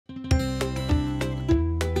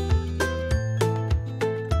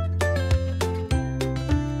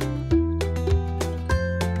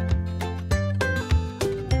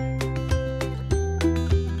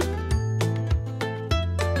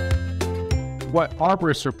what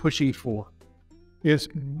arborists are pushing for is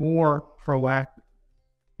more proactive.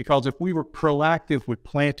 Because if we were proactive with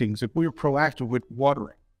plantings, if we were proactive with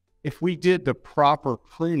watering, if we did the proper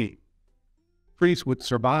pruning, trees would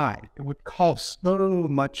survive. It would cost so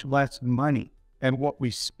much less money than what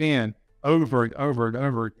we spend over and over and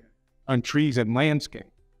over again on trees and landscape.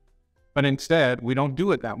 But instead, we don't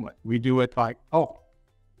do it that way. We do it like, oh,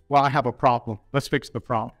 well, I have a problem. Let's fix the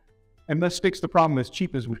problem. And let's fix the problem as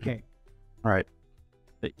cheap as we can. All right.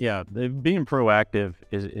 Yeah, being proactive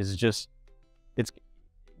is just, it's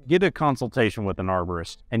get a consultation with an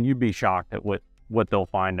arborist and you'd be shocked at what they'll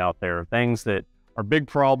find out there. Things that are big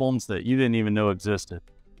problems that you didn't even know existed.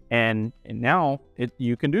 And now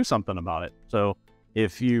you can do something about it. So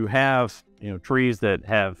if you have, trees that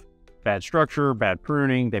have bad structure, bad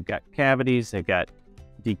pruning, they've got cavities, they've got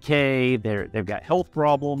decay, they've got health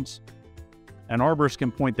problems, an arborist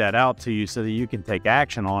can point that out to you so that you can take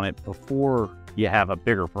action on it before you have a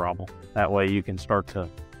bigger problem. That way you can start to,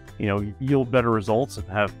 yield better results and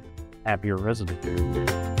have happier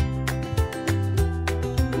residents.